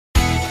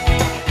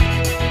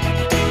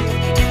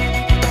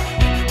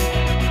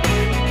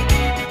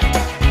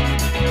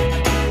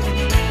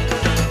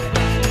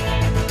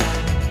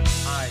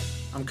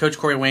Coach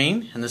Corey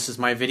Wayne, and this is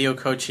my video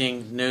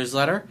coaching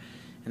newsletter.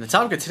 And the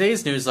topic of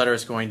today's newsletter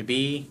is going to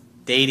be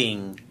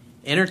dating.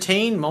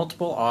 Entertain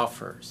multiple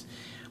offers.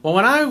 Well,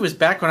 when I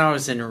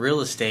was in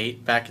real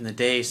estate, back in the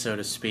day, so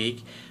to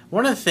speak,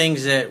 one of the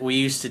things that we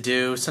used to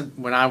do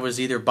when I was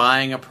either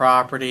buying a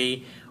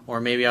property or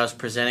maybe I was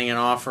presenting an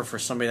offer for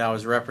somebody that I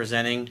was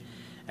representing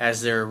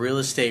as their real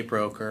estate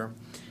broker,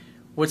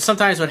 what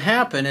sometimes would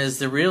happen is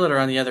the realtor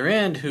on the other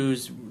end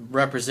who's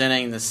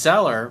representing the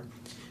seller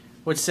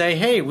would say,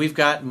 hey, we've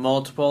got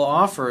multiple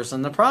offers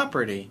on the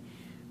property.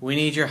 We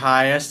need your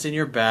highest and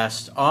your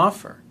best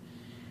offer.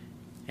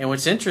 And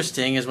what's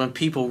interesting is when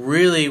people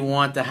really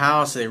want the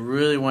house, they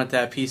really want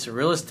that piece of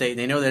real estate,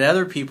 they know that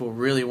other people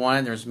really want it,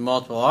 and there's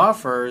multiple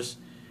offers,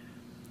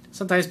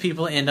 sometimes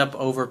people end up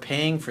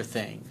overpaying for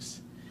things.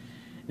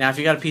 Now, if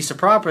you got a piece of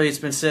property that's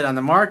been sitting on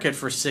the market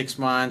for 6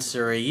 months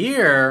or a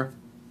year,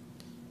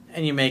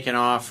 and you make an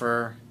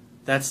offer,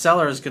 that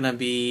seller is going to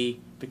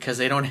be, because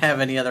they don't have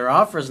any other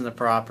offers in the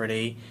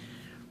property,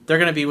 they're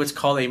going to be what's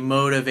called a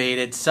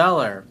motivated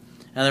seller.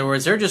 In other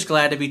words, they're just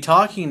glad to be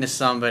talking to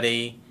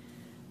somebody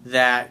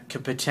that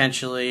could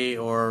potentially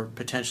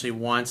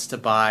wants to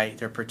buy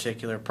their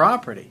particular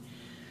property.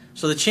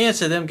 So the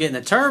chance of them getting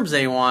the terms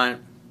they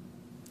want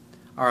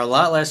are a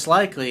lot less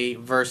likely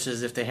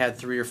versus if they had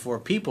 3 or 4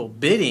 people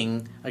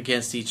bidding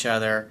against each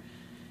other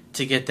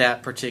to get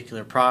that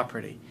particular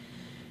property.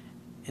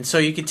 And so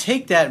you can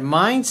take that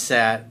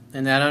mindset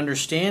and that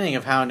understanding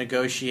of how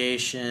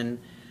negotiation,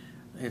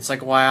 it's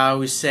like why I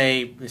always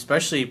say,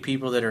 especially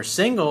people that are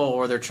single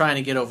or they're trying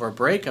to get over a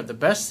breakup, the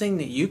best thing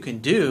that you can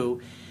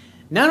do,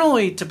 not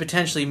only to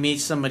potentially meet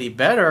somebody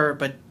better,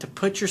 but to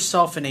put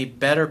yourself in a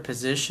better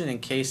position in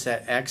case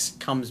that ex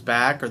comes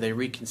back or they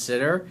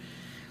reconsider.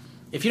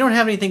 If you don't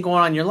have anything going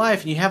on in your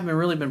life and you haven't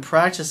really been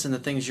practicing the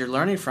things you're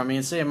learning from me,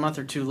 and say a month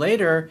or 2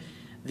 later,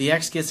 the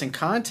ex gets in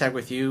contact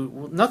with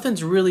you,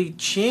 nothing's really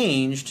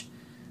changed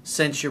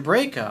since your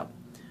breakup.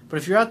 But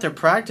if you're out there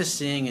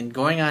practicing and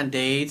going on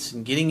dates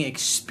and getting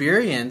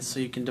experience so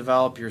you can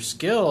develop your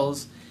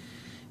skills,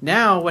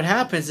 now what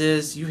happens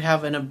is you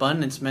have an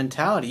abundance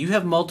mentality. You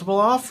have multiple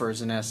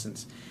offers in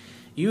essence.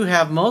 You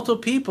have multiple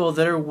people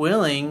that are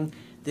willing,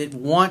 that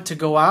want to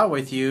go out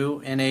with you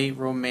in a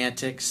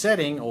romantic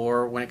setting,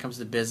 or when it comes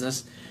to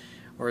business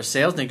or a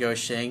sales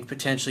negotiating,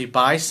 potentially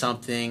buy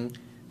something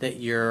that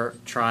you're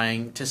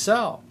trying to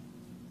sell.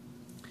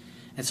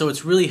 And so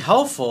it's really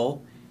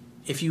helpful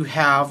if you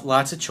have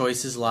lots of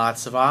choices,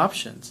 lots of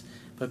options.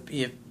 But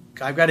if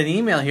I've got an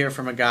email here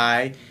from a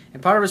guy,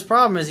 and part of his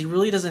problem is he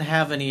really doesn't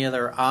have any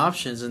other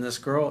options in this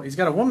girl. He's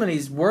got a woman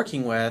he's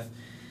working with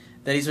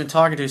that he's been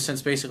talking to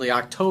since basically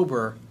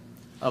October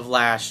of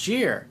last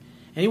year.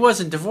 And he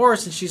wasn't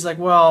divorced, and she's like,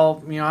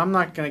 well, I'm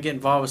not going to get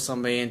involved with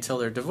somebody until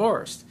they're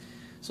divorced.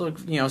 So,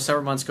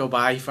 several months go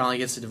by, he finally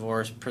gets a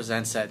divorce,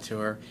 presents that to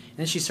her, and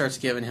then she starts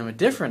giving him a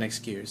different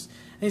excuse.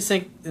 And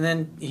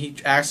then he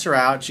asks her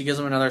out, she gives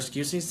him another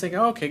excuse, and he's thinking,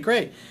 oh, okay,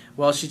 great.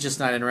 Well, she's just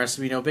not interested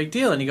in me, no big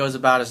deal. And he goes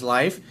about his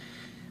life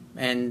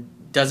and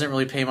doesn't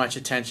really pay much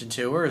attention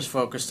to her, is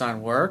focused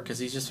on work, because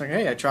he's just like,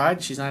 hey, I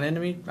tried, she's not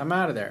into me, I'm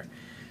out of there.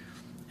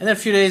 And then a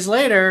few days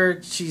later,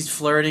 she's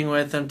flirting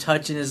with him,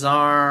 touching his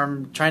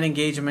arm, trying to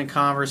engage him in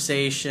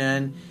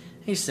conversation.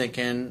 He's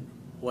thinking,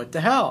 what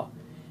the hell?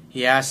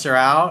 He asks her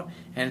out,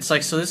 and it's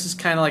like, so this is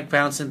kind of like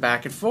bouncing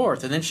back and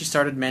forth. And then she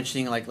started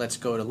mentioning, like, let's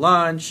go to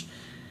lunch,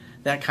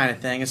 that kind of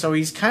thing. And so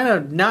he's kind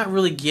of not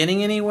really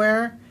getting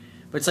anywhere,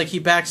 but it's like he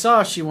backs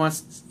off. She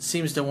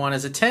seems to want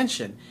his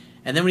attention.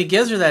 And then when he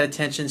gives her that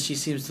attention, she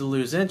seems to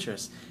lose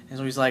interest. And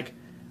so he's like,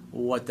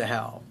 what the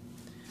hell?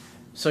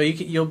 So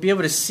you'll be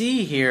able to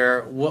see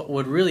here what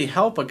would really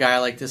help a guy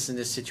like this in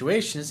this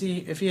situation is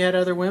if he had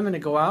other women to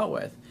go out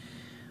with.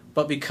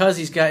 But because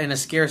he's got in a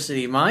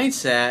scarcity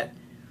mindset,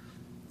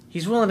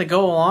 he's willing to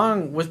go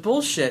along with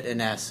bullshit in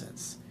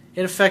essence.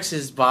 It affects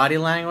his body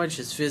language,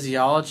 his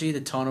physiology,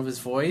 the tone of his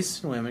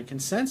voice, and women can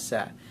sense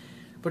that.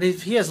 But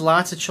if he has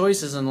lots of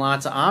choices and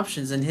lots of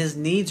options and his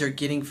needs are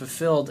getting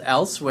fulfilled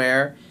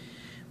elsewhere,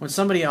 when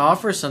somebody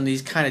offers him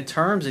these kind of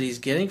terms that he's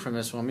getting from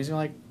this woman, he's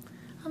like,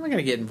 I'm not going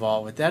to get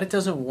involved with that. It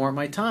doesn't warrant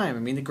my time. I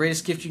mean, the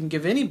greatest gift you can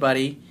give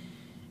anybody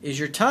is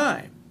your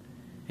time.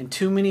 And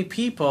too many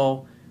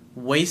people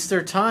waste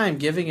their time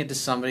giving it to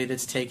somebody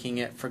that's taking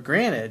it for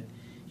granted.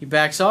 He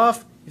backs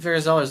off, he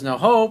figures, oh, there's no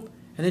hope,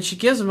 and then she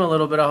gives him a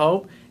little bit of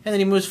hope, and then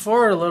he moves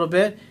forward a little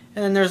bit,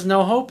 and then there's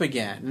no hope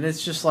again. And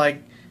it's just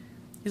like,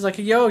 he's like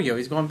a yo-yo.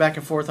 He's going back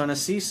and forth on a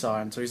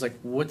seesaw, and so he's like,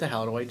 what the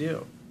hell do I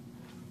do?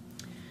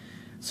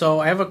 So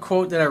I have a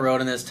quote that I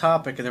wrote on this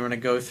topic, and then we're going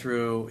to go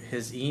through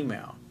his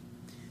email.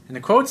 And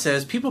the quote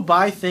says, people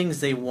buy things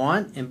they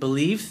want and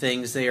believe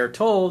things they are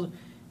told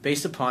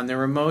based upon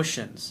their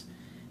emotions.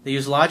 They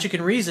use logic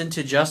and reason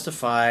to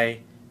justify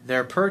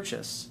their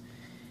purchase.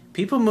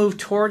 People move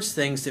towards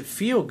things that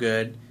feel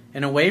good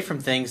and away from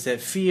things that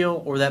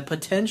feel or that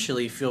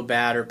potentially feel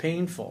bad or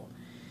painful.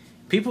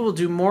 People will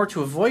do more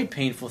to avoid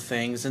painful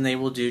things than they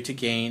will do to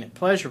gain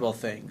pleasurable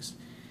things.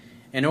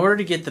 In order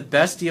to get the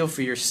best deal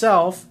for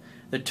yourself,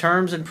 the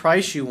terms and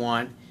price you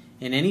want,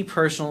 in any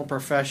personal or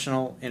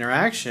professional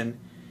interaction,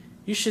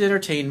 you should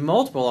entertain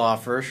multiple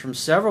offers from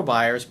several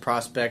buyers,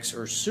 prospects,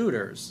 or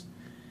suitors.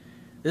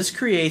 This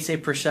creates a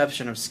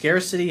perception of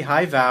scarcity,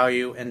 high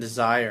value, and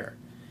desire.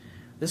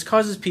 This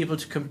causes people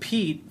to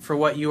compete for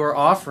what you are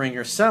offering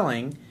or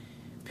selling,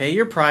 pay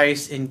your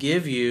price, and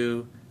give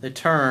you the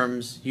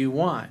terms you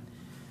want.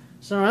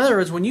 So in other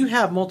words, when you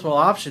have multiple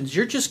options,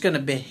 you're just going to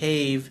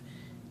behave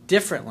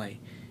differently.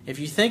 If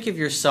you think of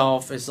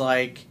yourself as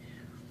like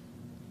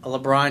a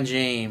LeBron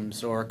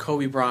James or a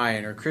Kobe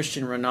Bryant or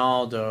Cristiano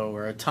Ronaldo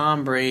or a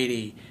Tom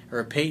Brady or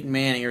a Peyton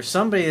Manning or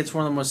somebody that's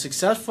one of the most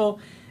successful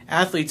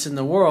athletes in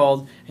the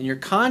world, and your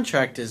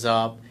contract is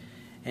up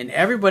and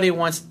everybody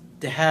wants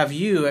to have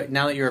you,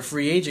 now that you're a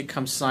free agent,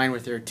 come sign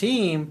with their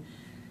team,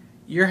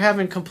 you're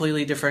having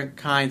completely different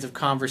kinds of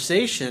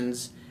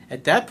conversations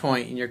at that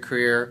point in your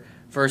career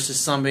versus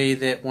somebody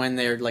that when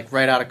they're like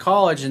right out of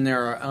college and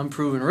they're an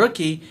unproven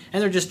rookie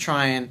and they're just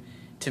trying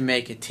to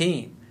make a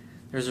team.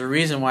 There's a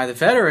reason why the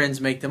veterans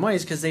make the money,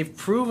 is because they've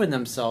proven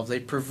themselves.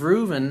 They've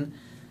proven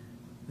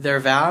their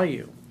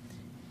value.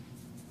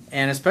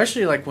 And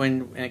especially like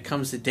when it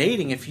comes to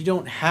dating, if you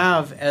don't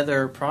have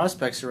other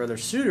prospects or other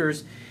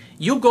suitors,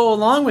 you'll go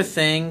along with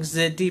things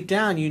that deep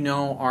down you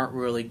know aren't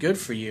really good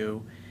for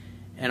you.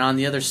 And on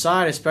the other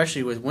side,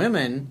 especially with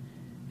women,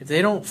 if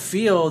they don't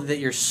feel that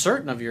you're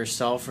certain of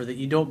yourself or that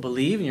you don't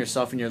believe in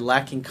yourself and you're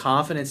lacking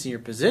confidence in your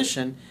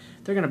position,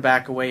 they're going to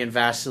back away and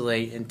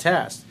vacillate and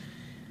test.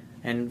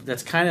 And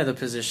that's kind of the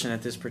position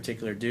that this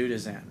particular dude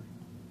is in.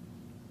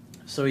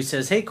 So he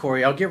says, hey,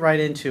 Corey, I'll get right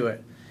into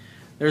it.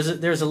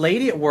 There's a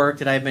lady at work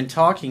that I've been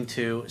talking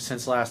to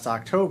since last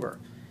October.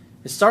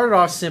 It started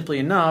off simply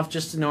enough,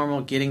 just a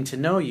normal getting to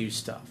know you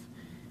stuff.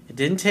 It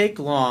didn't take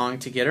long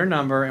to get her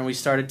number, and we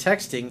started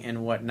texting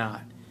and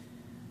whatnot.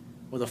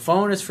 Well, the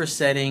phone is for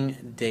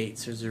setting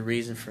dates. There's a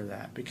reason for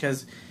that.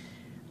 Because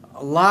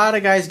a lot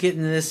of guys get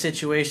into this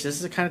situation. This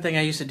is the kind of thing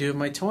I used to do in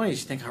my 20s. You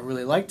think, I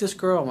really like this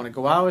girl. I want to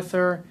go out with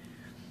her.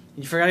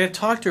 You figure I got to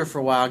talk to her for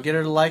a while, get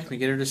her to like me,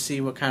 get her to see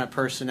what kind of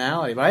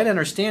personality. But I didn't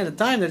understand at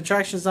the time that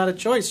attraction is not a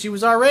choice. She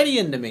was already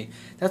into me.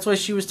 That's why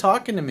she was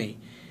talking to me.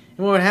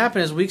 And what would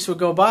happen is weeks would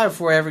go by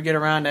before I ever get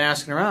around to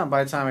asking her out. And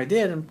by the time I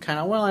did, I'm kind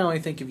of, well, I only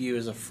think of you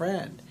as a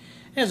friend.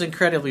 It was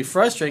incredibly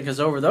frustrating because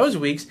over those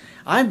weeks,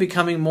 I'm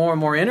becoming more and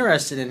more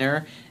interested in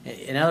her.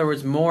 In other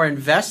words, more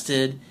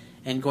invested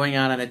in going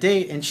out on a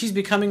date, and she's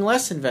becoming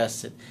less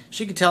invested.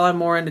 She could tell I'm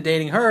more into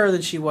dating her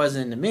than she was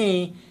into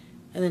me,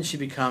 and then she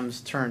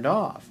becomes turned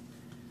off.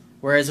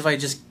 Whereas if I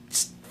just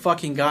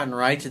fucking gotten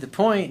right to the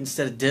point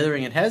instead of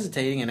dithering and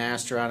hesitating and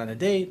asked her out on a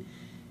date,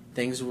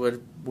 things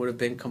would have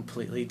been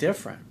completely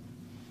different.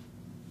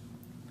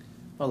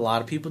 A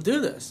lot of people do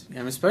this,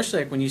 and especially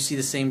like when you see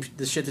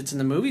the shit that's in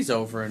the movies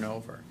over and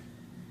over.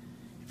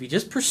 If you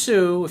just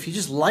pursue, if you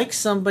just like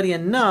somebody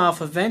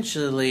enough,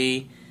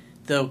 eventually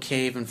they'll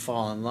cave and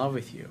fall in love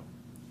with you.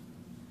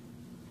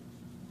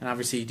 And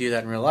obviously you do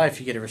that in real life.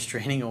 You get a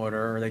restraining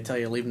order, or they tell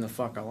you to leave them the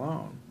fuck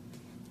alone.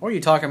 Or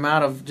you talk them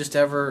out of just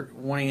ever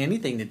wanting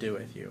anything to do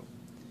with you.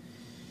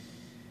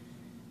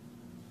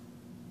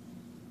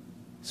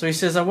 So he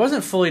says, I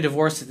wasn't fully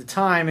divorced at the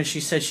time, and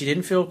she said she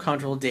didn't feel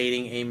comfortable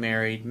dating a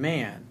married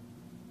man.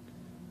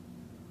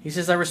 He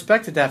says, I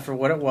respected that for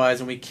what it was,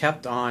 and we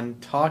kept on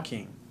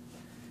talking.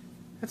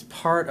 That's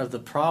part of the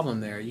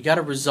problem there. You got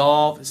to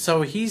resolve.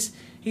 So he's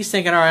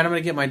thinking, all right, I'm going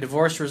to get my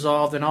divorce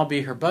resolved, and I'll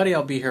be her buddy,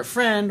 I'll be her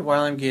friend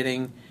while I'm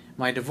getting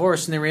my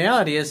divorce. And the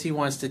reality is he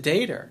wants to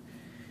date her.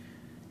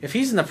 If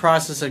he's in the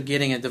process of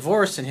getting a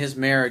divorce and his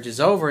marriage is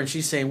over, and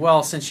she's saying,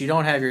 well, since you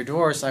don't have your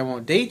divorce, I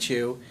won't date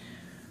you.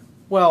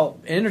 Well,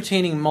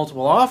 entertaining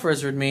multiple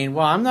offers would mean,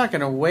 well, I'm not going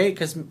to wait,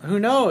 because who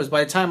knows?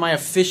 By the time I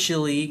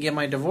officially get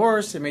my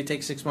divorce, it may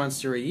take 6 months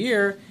to a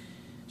year.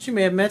 She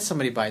may have met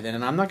somebody by then,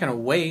 and I'm not going to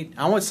wait.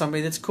 I want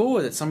somebody that's cool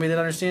with it, somebody that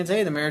understands,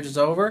 hey, the marriage is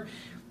over,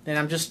 and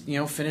I'm just,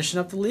 finishing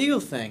up the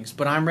legal things,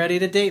 but I'm ready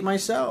to date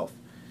myself.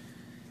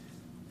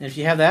 And if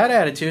you have that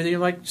attitude, then you're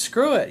like,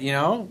 screw it,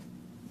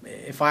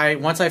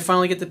 Once I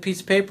finally get the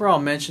piece of paper, I'll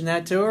mention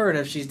that to her, and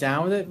if she's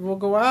down with it, we'll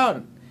go out.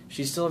 If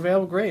she's still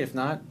available, great. If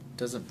not,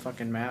 doesn't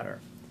fucking matter.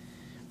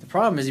 The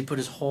problem is he put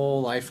his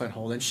whole life on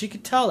hold, and she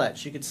could tell that.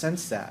 She could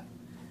sense that.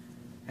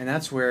 And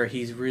that's where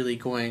he's really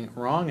going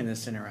wrong in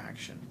this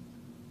interaction.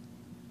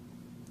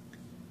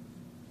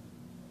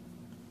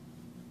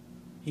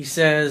 He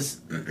says,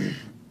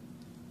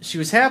 she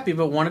was happy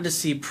but wanted to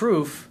see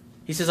proof.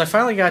 He says, I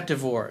finally got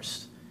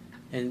divorced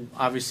in,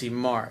 obviously,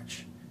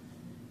 March.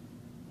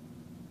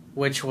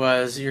 Which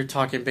was, you're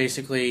talking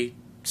basically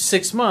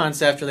 6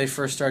 months after they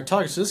first started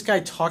talking. So this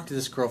guy talked to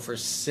this girl for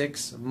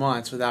 6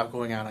 months without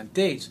going out on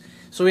dates.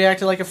 So he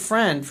acted like a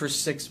friend for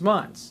 6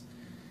 months.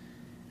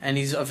 And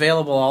he's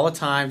available all the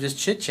time, just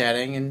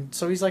chit-chatting, and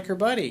so he's like her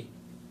buddy.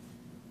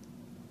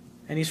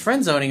 And he's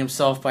friend-zoning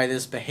himself by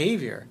this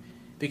behavior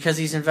because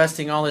he's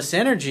investing all this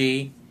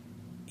energy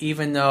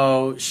even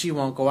though she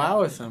won't go out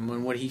with him.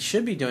 When what he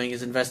should be doing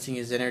is investing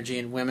his energy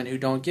in women who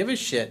don't give a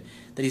shit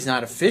that he's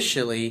not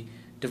officially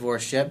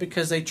divorced yet,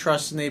 because they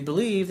trust and they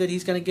believe that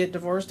he's going to get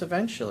divorced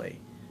eventually.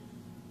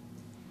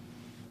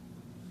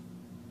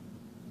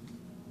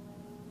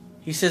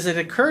 He says, it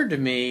occurred to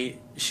me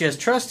she has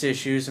trust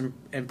issues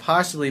and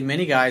possibly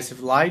many guys have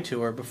lied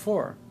to her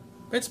before.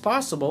 It's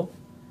possible.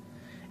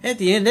 At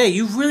the end of the day,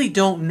 you really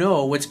don't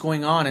know what's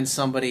going on in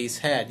somebody's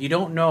head. You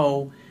don't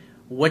know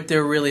what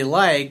they're really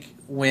like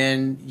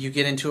when you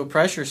get into a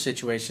pressure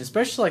situation,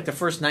 especially like the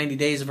first 90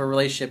 days of a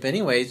relationship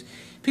anyways.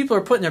 People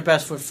are putting their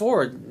best foot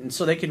forward, and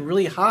so they can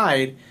really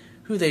hide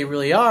who they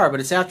really are, but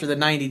it's after the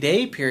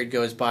 90-day period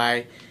goes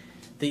by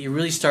that you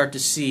really start to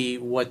see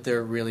what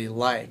they're really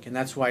like. And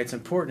that's why it's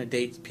important to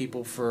date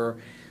people for,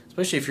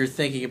 especially if you're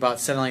thinking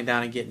about settling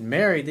down and getting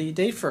married, that you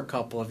date for a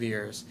couple of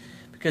years.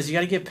 Because you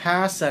got to get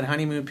past that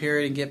honeymoon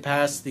period and get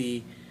past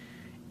the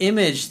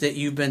image that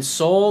you've been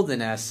sold,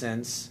 in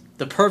essence,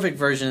 the perfect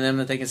version of them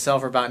that they can sell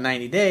for about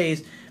 90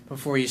 days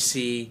before you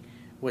see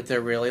what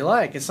they're really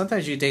like. And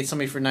sometimes you date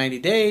somebody for 90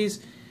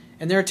 days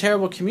and they're a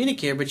terrible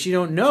communicator, but you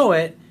don't know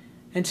it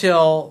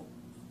until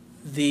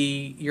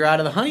you're out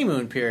of the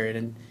honeymoon period.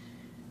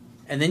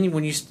 And then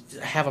when you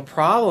have a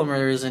problem or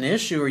there's an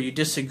issue or you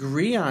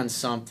disagree on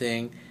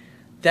something,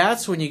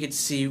 that's when you get to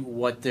see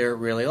what they're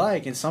really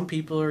like. And some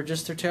people are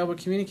just, they're terrible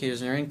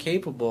communicators and they're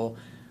incapable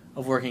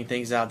of working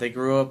things out. They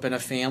grew up in a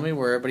family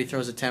where everybody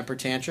throws a temper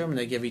tantrum and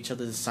they give each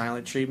other the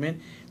silent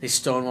treatment. They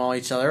stonewall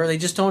each other, or they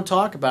just don't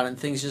talk about it and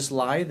things just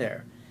lie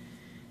there.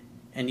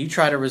 And you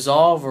try to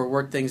resolve or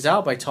work things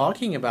out by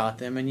talking about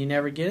them and you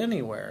never get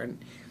anywhere.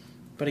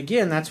 But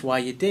again, that's why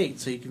you date,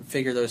 so you can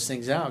figure those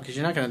things out, because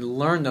you're not going to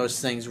learn those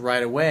things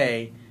right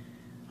away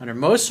under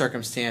most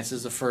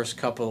circumstances the first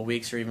couple of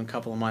weeks or even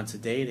couple of months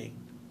of dating.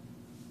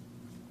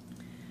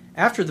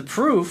 After the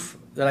proof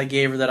that I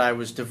gave her that I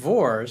was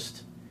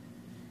divorced,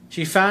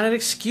 she found an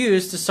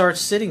excuse to start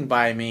sitting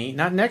by me,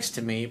 not next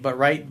to me, but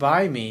right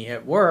by me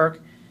at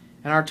work,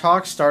 and our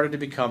talks started to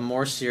become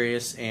more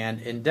serious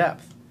and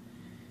in-depth.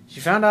 She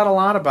found out a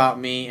lot about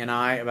me and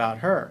I about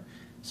her.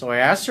 So I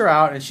asked her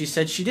out, and she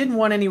said she didn't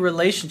want any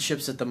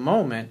relationships at the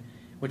moment,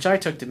 which I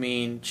took to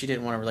mean she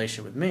didn't want a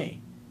relationship with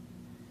me.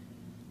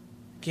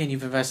 Again,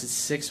 you've invested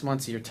 6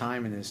 months of your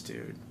time in this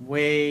dude.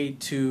 Way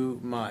too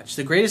much.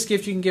 The greatest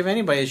gift you can give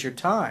anybody is your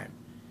time.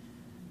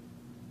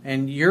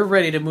 And you're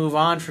ready to move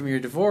on from your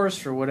divorce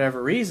for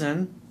whatever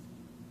reason.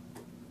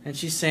 And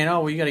she's saying, oh,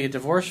 well, you got to get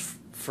divorced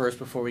first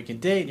before we can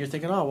date. And you're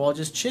thinking, oh, well, I'll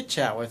just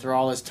chit-chat with her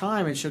all this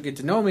time and she'll get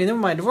to know me. And then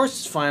when my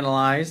divorce is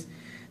finalized,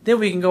 then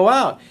we can go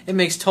out. It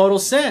makes total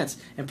sense.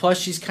 And plus,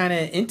 she's kind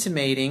of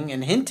intimating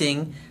and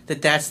hinting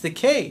that that's the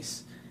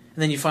case.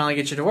 And then you finally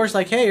get your divorce,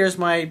 like, hey, here's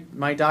my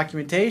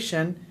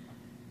documentation.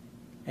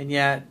 And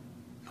yet,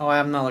 oh,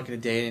 I'm not looking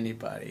to date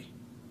anybody.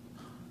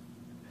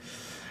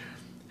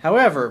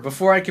 However,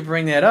 before I could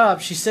bring that up,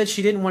 she said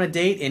she didn't want to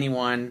date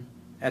anyone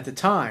at the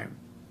time.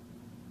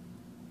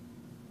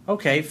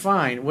 Okay,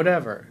 fine,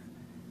 whatever.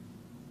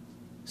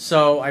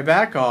 So I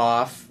back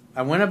off.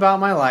 I went about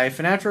my life,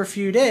 and after a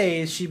few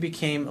days, she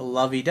became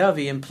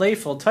lovey-dovey and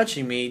playful,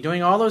 touching me,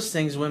 doing all those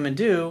things women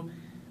do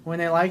when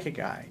they like a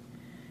guy.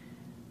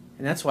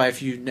 And that's why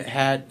if you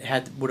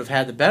would have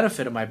had the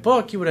benefit of my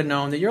book, you would have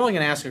known that you're only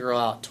going to ask a girl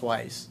out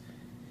twice.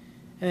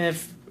 And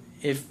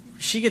if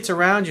she gets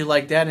around you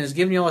like that and is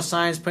giving you all the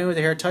signs, playing with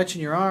her hair,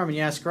 touching your arm, and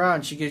you ask her out,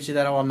 and she gives you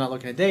that, oh, I'm not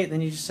looking to date, then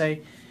you just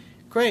say,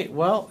 great,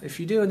 well, if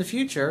you do in the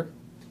future,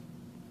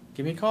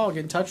 give me a call,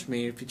 get in touch with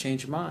me if you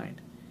change your mind.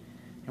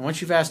 And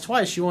once you've asked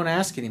twice, you won't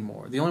ask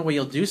anymore. The only way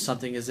you'll do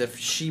something is if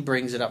she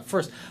brings it up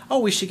first. Oh,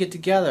 we should get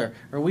together,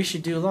 or we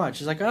should do lunch.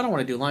 She's like, I don't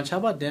want to do lunch. How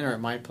about dinner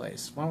at my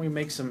place? Why don't we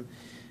make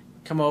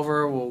come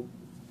over, we'll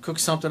cook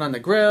something on the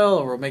grill,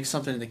 or we'll make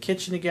something in the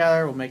kitchen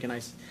together. We'll make a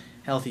nice,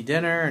 healthy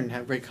dinner and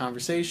have a great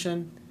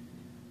conversation.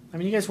 I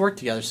mean, you guys work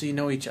together, so you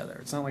know each other.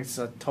 It's not like it's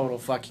a total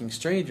fucking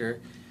stranger.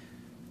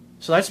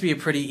 So that should be a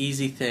pretty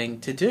easy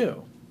thing to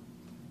do.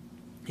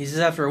 He says,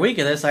 after a week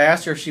of this, I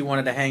asked her if she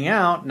wanted to hang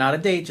out, not a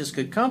date, just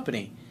good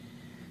company.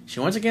 She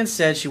once again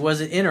said she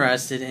wasn't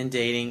interested in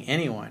dating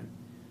anyone.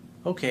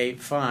 Okay,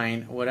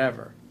 fine,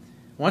 whatever.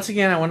 Once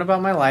again, I went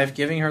about my life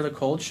giving her the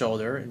cold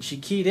shoulder, and she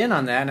keyed in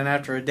on that, and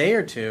after a day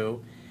or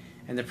two,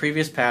 and the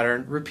previous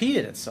pattern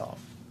repeated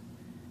itself.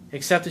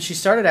 Except that she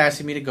started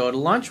asking me to go to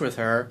lunch with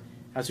her,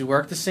 as we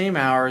worked the same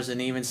hours,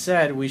 and even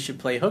said we should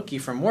play hooky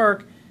from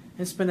work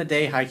and spend the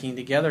day hiking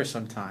together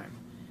sometime.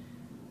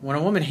 When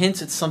a woman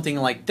hints at something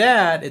like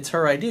that, it's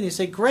her idea. They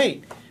say,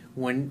 great,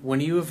 when are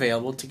you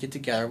available to get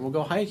together? We'll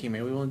go hiking.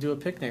 Maybe we'll do a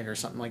picnic or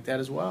something like that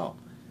as well.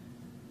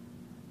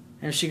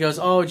 And if she goes,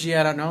 oh, gee,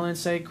 I don't know, then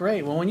say,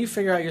 great. Well, when you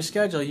figure out your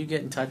schedule, you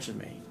get in touch with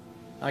me.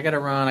 I got to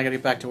run. I got to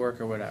get back to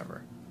work or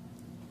whatever.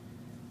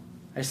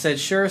 I said,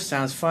 sure,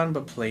 sounds fun,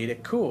 but played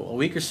it cool. A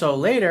week or so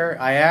later,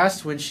 I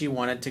asked when she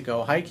wanted to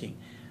go hiking.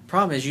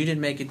 Problem is, you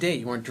didn't make a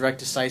date. You weren't direct,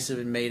 decisive,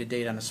 and made a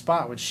date on the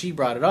spot when she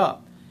brought it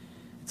up.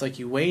 It's like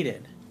you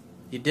waited.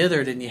 You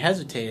dithered and you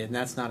hesitated, and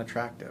that's not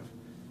attractive.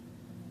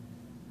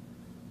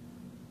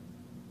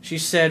 She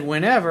said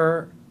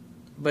whenever,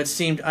 but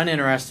seemed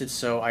uninterested,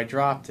 so I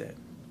dropped it.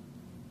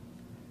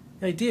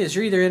 The idea is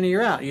you're either in or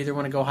you're out. You either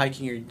want to go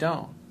hiking or you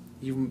don't.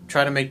 You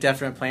try to make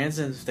definite plans,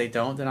 and if they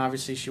don't, then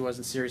obviously she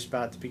wasn't serious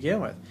about it to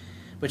begin with.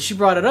 But she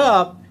brought it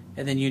up,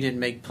 and then you didn't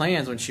make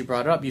plans when she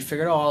brought it up. You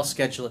figured, oh, I'll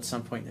schedule at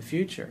some point in the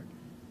future.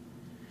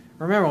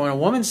 Remember, when a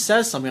woman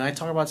says something, I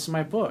talk about this in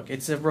my book,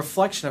 it's a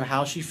reflection of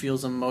how she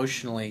feels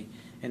emotionally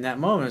in that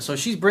moment. So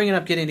she's bringing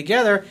up getting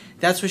together,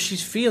 that's what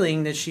she's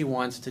feeling that she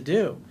wants to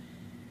do.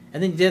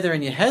 And then you get there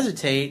and you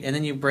hesitate, and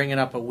then you bring it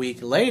up a week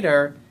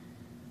later,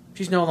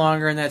 she's no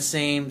longer in that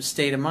same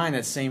state of mind,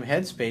 that same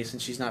headspace,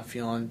 and she's not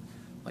feeling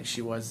like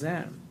she was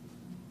then.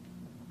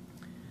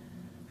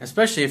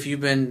 Especially if you've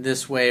been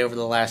this way over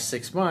the last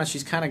 6 months,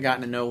 she's kind of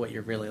gotten to know what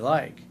you're really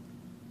like.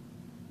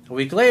 A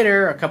week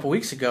later, a couple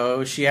weeks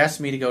ago, she asked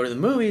me to go to the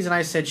movies, and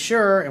I said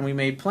sure, and we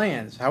made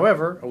plans.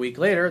 However, a week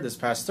later, this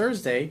past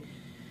Thursday,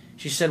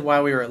 she said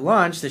while we were at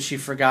lunch that she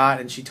forgot,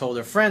 and she told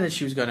her friend that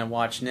she was going to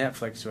watch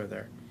Netflix with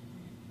her.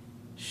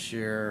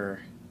 Sure.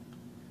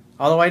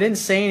 Although I didn't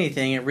say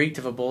anything, it reeked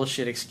of a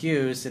bullshit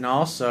excuse, and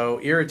also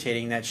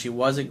irritating that she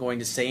wasn't going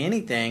to say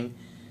anything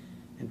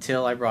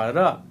until I brought it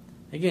up.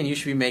 Again, you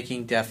should be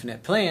making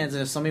definite plans,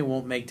 and if somebody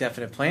won't make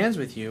definite plans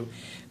with you,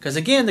 because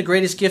again, the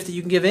greatest gift that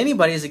you can give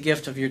anybody is a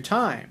gift of your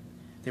time.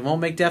 They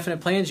won't make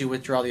definite plans, you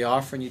withdraw the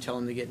offer and you tell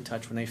them to get in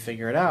touch when they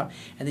figure it out.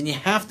 And then you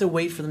have to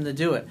wait for them to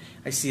do it.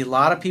 I see a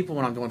lot of people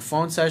when I'm doing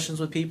phone sessions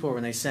with people or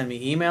when they send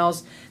me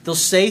emails, they'll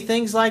say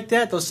things like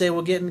that. They'll say,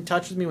 well, get in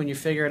touch with me when you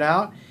figure it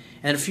out.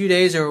 And a few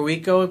days or a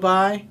week go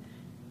by,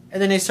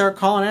 and then they start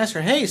calling and ask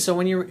her, hey, so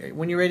when you're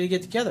ready to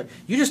get together?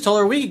 You just told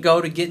her a week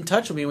ago to get in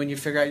touch with me when you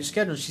figure out your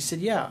schedule. She said,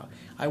 yeah,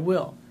 I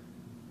will.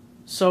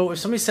 So if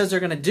somebody says they're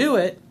going to do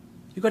it,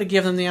 you've got to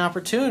give them the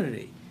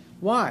opportunity.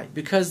 Why?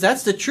 Because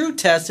that's the true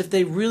test if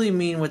they really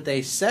mean what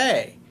they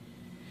say.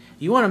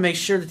 You want to make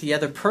sure that the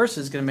other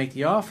person is going to make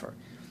the offer.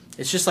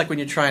 It's just like when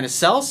you're trying to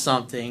sell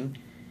something.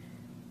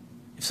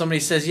 If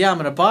somebody says, yeah, I'm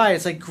going to buy it,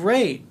 it's like,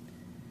 great.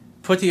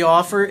 Put the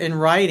offer in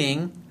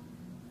writing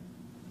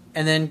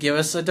and then give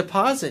us a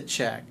deposit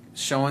check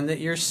showing that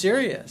you're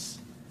serious.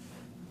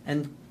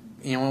 And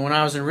you know, when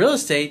I was in real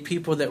estate,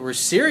 people that were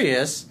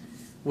serious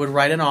would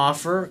write an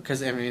offer,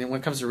 because I mean, when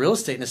it comes to real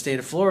estate in the state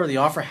of Florida, the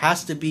offer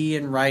has to be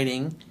in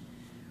writing,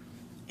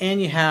 and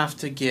you have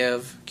to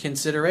give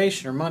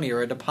consideration or money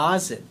or a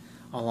deposit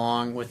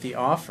along with the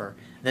offer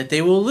that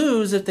they will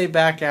lose if they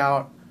back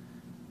out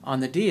on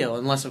the deal,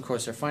 unless of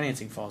course their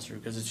financing falls through,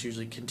 because it's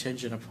usually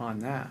contingent upon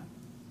that.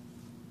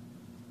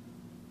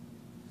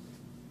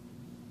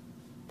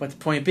 But the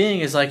point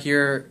being is, like,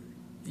 you're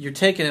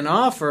taking an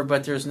offer,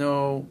 but there's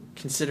no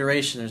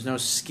consideration, there's no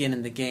skin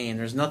in the game,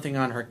 there's nothing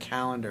on her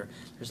calendar,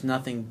 there's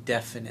nothing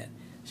definite.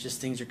 It's just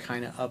things are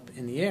kind of up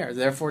in the air.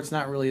 Therefore, it's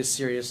not really a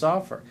serious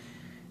offer,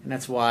 and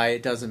that's why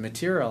it doesn't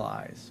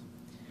materialize.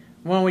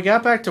 When we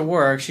got back to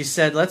work, she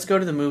said, let's go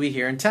to the movie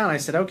here in town. I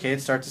said, okay,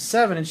 it starts at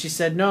 7, and she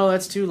said, no,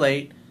 that's too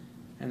late,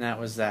 and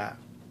that was that.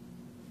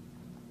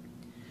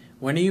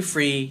 When are you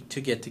free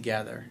to get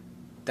together?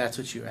 That's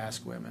what you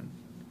ask women.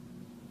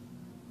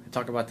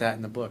 Talk about that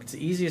in the book. It's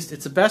the easiest,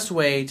 it's the best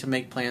way to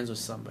make plans with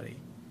somebody.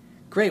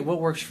 Great, what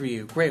works for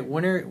you? Great,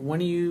 when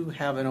do you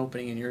have an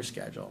opening in your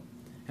schedule?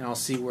 And I'll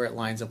see where it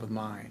lines up with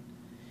mine.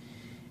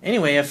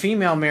 Anyway, a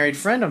female married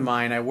friend of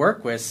mine I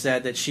work with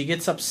said that she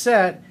gets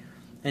upset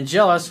and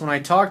jealous when I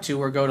talk to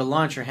or go to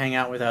lunch or hang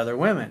out with other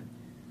women.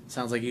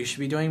 Sounds like you should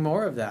be doing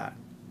more of that.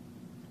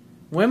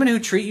 Women who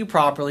treat you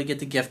properly get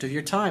the gift of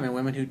your time, and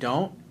women who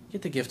don't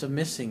get the gift of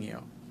missing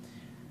you.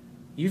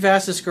 You've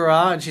asked this girl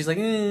out, and she's like,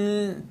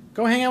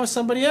 go hang out with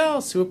somebody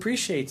else who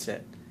appreciates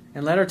it,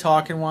 and let her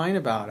talk and whine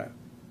about it.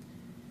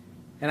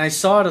 And I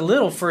saw it a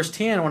little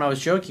firsthand when I was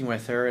joking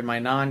with her, and my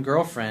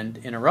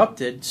non-girlfriend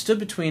interrupted, stood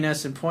between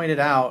us, and pointed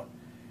out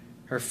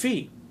her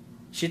feet.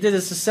 She did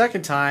this a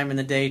second time in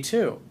the day,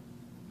 too.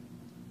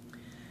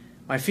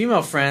 My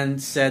female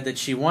friend said that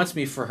she wants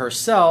me for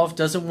herself,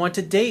 doesn't want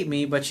to date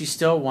me, but she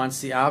still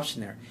wants the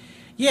option there.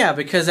 Yeah,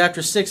 because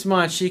after 6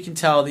 months, she can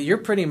tell that you're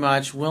pretty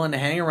much willing to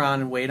hang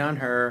around and wait on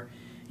her.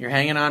 You're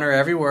hanging on her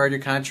every word.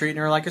 You're kind of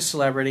treating her like a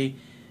celebrity.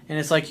 And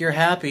it's like you're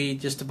happy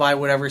just to buy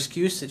whatever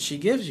excuse that she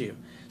gives you.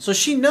 So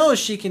she knows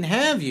she can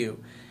have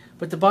you.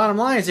 But the bottom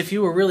line is, if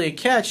you were really a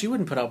catch, you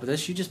wouldn't put up with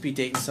this. You'd just be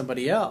dating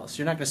somebody else.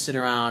 You're not going to sit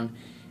around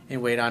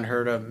and wait on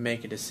her to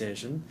make a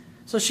decision.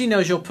 So she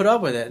knows you'll put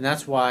up with it, and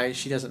that's why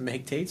she doesn't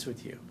make dates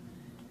with you.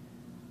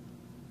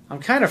 I'm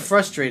kind of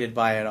frustrated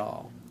by it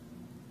all.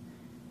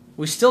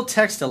 We still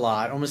text a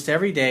lot, almost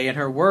every day, and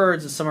her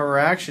words and some of her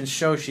actions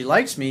show she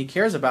likes me,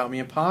 cares about me,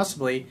 and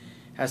possibly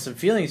has some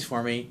feelings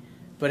for me,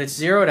 but it's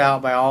zeroed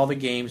out by all the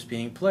games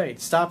being played.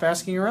 Stop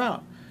asking her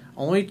out.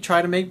 Only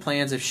try to make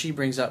plans if she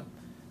brings up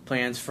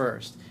plans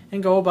first.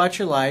 And go about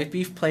your life,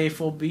 be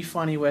playful, be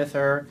funny with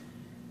her,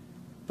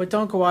 but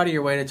don't go out of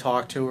your way to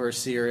talk to her or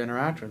see her or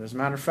interact with her. As a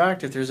matter of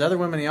fact, if there's other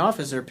women in the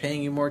office that are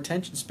paying you more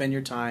attention, spend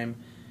your time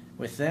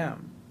with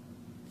them.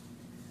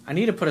 I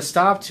need to put a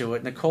stop to it,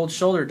 and the cold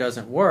shoulder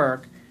doesn't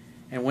work,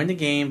 and win the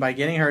game by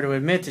getting her to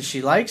admit that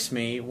she likes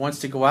me, wants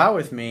to go out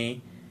with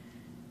me,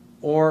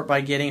 or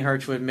by getting her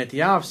to admit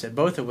the opposite,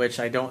 both of which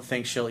I don't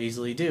think she'll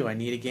easily do. I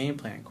need a game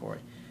plan, Corey.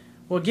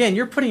 Well, again,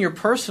 you're putting your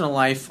personal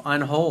life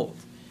on hold.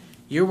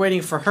 You're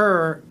waiting for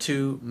her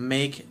to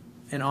make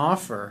an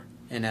offer,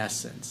 in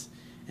essence.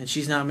 and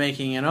she's not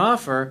making an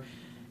offer,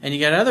 and you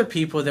got other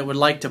people that would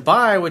like to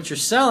buy what you're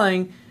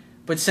selling,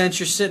 but since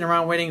you're sitting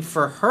around waiting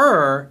for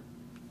her,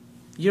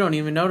 you don't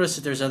even notice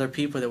that there's other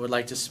people that would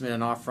like to submit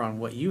an offer on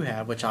what you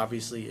have, which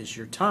obviously is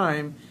your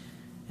time,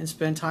 and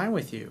spend time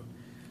with you.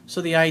 So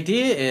the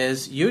idea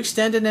is you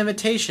extend an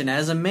invitation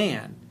as a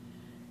man,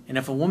 and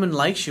if a woman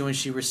likes you and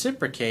she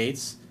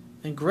reciprocates,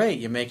 then great,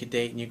 you make a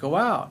date and you go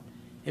out.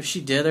 If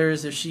she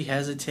dithers, if she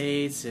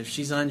hesitates, if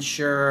she's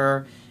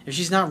unsure, if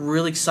she's not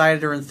really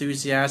excited or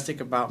enthusiastic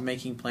about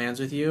making plans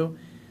with you,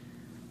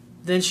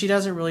 then she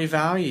doesn't really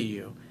value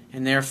you.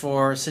 And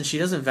therefore, since she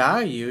doesn't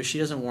value you, she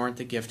doesn't warrant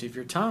the gift of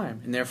your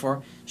time. And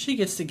therefore, she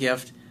gets the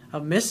gift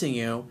of missing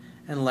you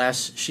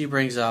unless she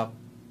brings up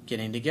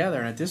getting together.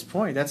 And at this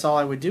point, that's all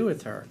I would do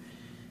with her.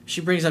 If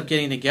she brings up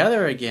getting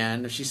together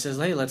again, if she says,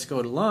 hey, let's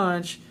go to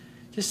lunch,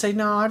 just say,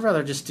 no, I'd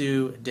rather just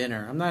do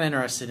dinner. I'm not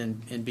interested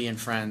in being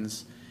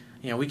friends.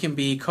 You know, we can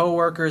be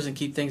co-workers and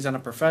keep things on a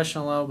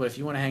professional level, but if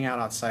you want to hang out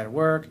outside of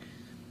work,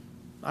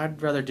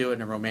 I'd rather do it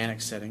in a romantic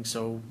setting.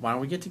 So why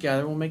don't we get together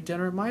and we'll make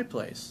dinner at my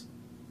place?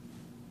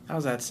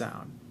 How's that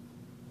sound?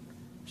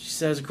 She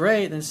says,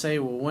 great. Then say,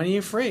 well, when are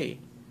you free?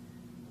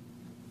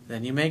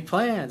 Then you make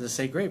plans and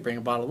say, great, bring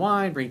a bottle of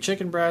wine, bring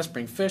chicken breast,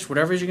 bring fish,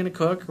 whatever it is you're going to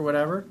cook or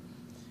whatever.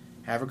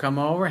 Have her come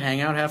over, hang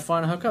out, have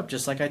fun, hook up,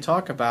 just like I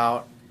talk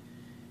about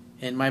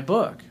in my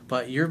book.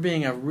 But you're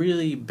being a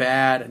really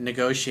bad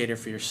negotiator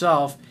for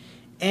yourself,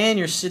 and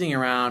you're sitting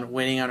around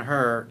waiting on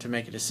her to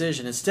make a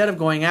decision instead of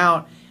going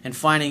out and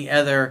finding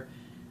other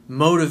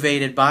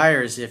motivated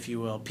buyers, if you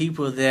will,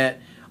 people that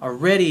are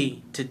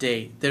ready to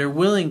date, that are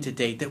willing to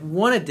date, that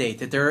want to date,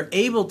 that they're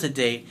able to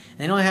date, and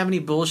they don't have any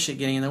bullshit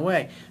getting in the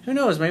way. Who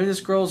knows? Maybe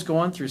this girl's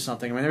going through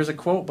something. I mean, there's a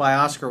quote by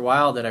Oscar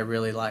Wilde that I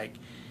really like,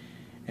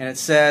 and it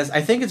says,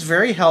 I think it's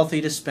very healthy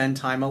to spend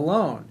time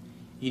alone.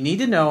 You need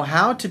to know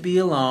how to be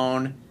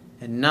alone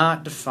and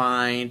not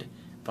defined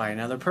by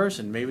another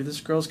person. Maybe this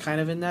girl's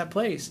kind of in that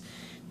place.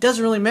 It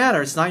doesn't really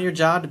matter. It's not your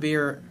job to be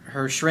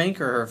her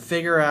shrink or her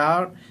figure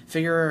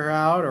her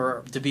out,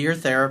 or to be her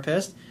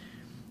therapist.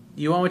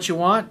 You want what you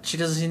want. She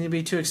doesn't seem to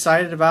be too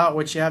excited about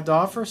what you have to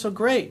offer, so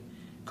great.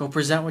 Go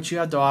present what you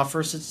have to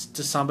offer to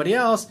somebody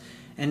else,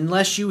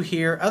 unless you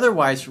hear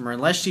otherwise from her,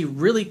 unless she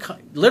really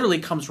literally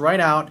comes right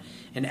out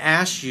and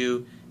asks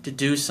you to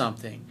do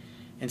something.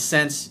 And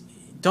since,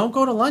 don't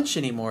go to lunch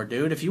anymore,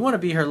 dude. If you want to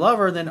be her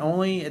lover, then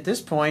only at this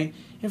point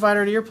invite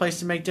her to your place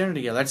to make dinner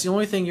together. That's the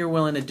only thing you're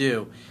willing to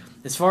do.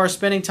 As far as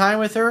spending time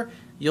with her,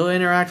 you'll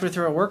interact with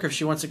her at work if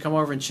she wants to come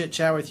over and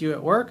chit-chat with you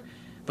at work.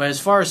 But as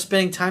far as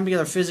spending time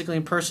together physically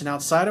in person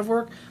outside of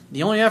work,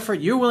 the only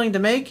effort you're willing to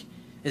make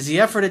is the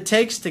effort it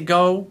takes to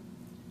go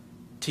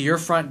to your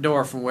front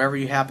door from wherever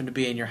you happen to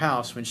be in your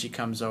house when she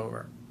comes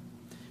over.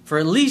 For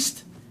at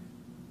least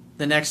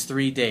the next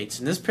 3 dates.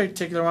 In this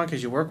particular one,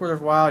 because you work with her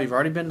for a while, you've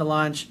already been to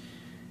lunch,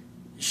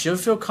 she'll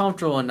feel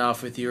comfortable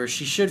enough with you, or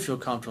she should feel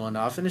comfortable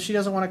enough. And if she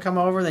doesn't want to come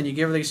over, then you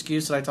give her the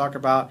excuse that I talk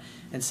about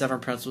in 7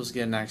 Principles to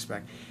Get an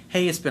Expect.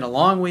 Hey, it's been a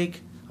long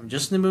week. I'm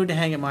just in the mood to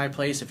hang at my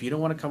place. If you don't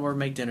want to come over and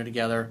make dinner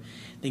together,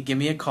 then give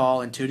me a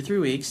call in 2 to 3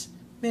 weeks.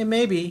 And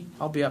maybe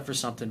I'll be up for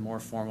something more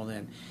formal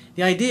then.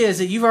 The idea is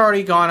that you've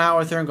already gone out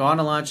with her and gone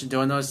to lunch and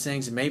doing those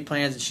things and made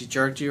plans, and she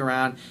jerked you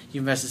around.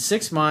 You've invested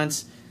 6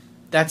 months.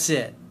 That's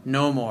it.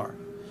 No more.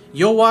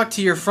 You'll walk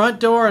to your front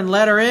door and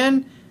let her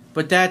in,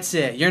 but that's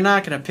it. You're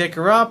not going to pick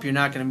her up. You're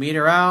not going to meet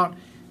her out.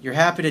 You're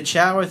happy to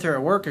chat with her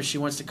at work if she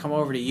wants to come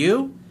over to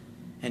you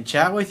and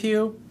chat with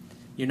you.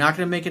 You're not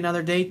going to make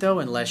another date, though,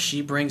 unless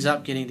she brings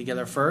up getting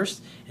together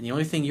first. And the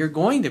only thing you're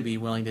going to be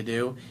willing to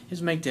do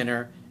is make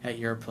dinner at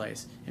your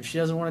place. If she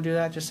doesn't want to do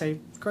that, just say,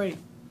 great.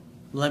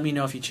 Let me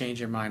know if you change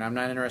your mind. I'm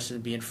not interested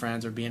in being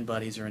friends or being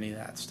buddies or any of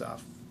that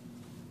stuff.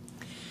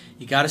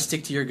 You got to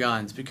stick to your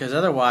guns, because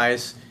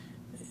otherwise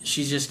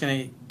she's just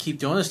going to keep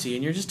doing this to you,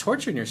 and you're just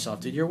torturing yourself,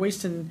 dude. You're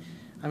wasting,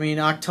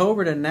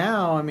 October to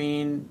now,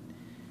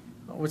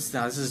 what's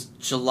now? This is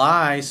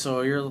July,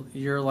 so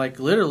you're like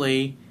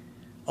literally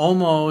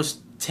almost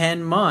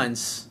 10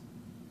 months,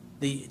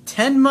 the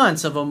 10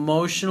 months of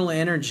emotional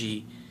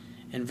energy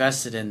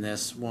invested in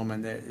this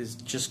woman that is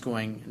just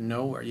going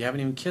nowhere. You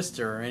haven't even kissed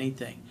her or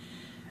anything.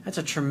 That's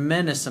a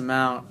tremendous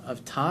amount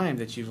of time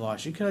that you've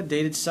lost. You could have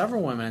dated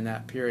several women in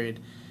that period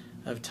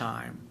of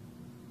time.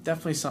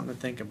 Definitely something to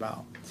think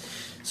about.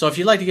 So if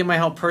you'd like to get my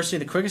help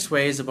personally, the quickest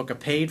way is to book a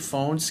paid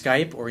phone,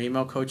 Skype, or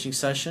email coaching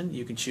session.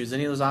 You can choose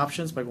any of those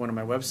options by going to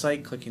my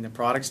website, clicking the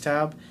products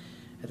tab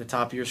at the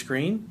top of your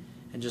screen,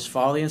 and just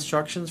follow the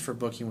instructions for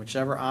booking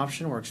whichever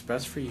option works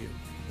best for you.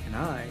 And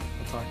I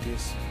will talk to you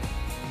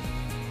soon.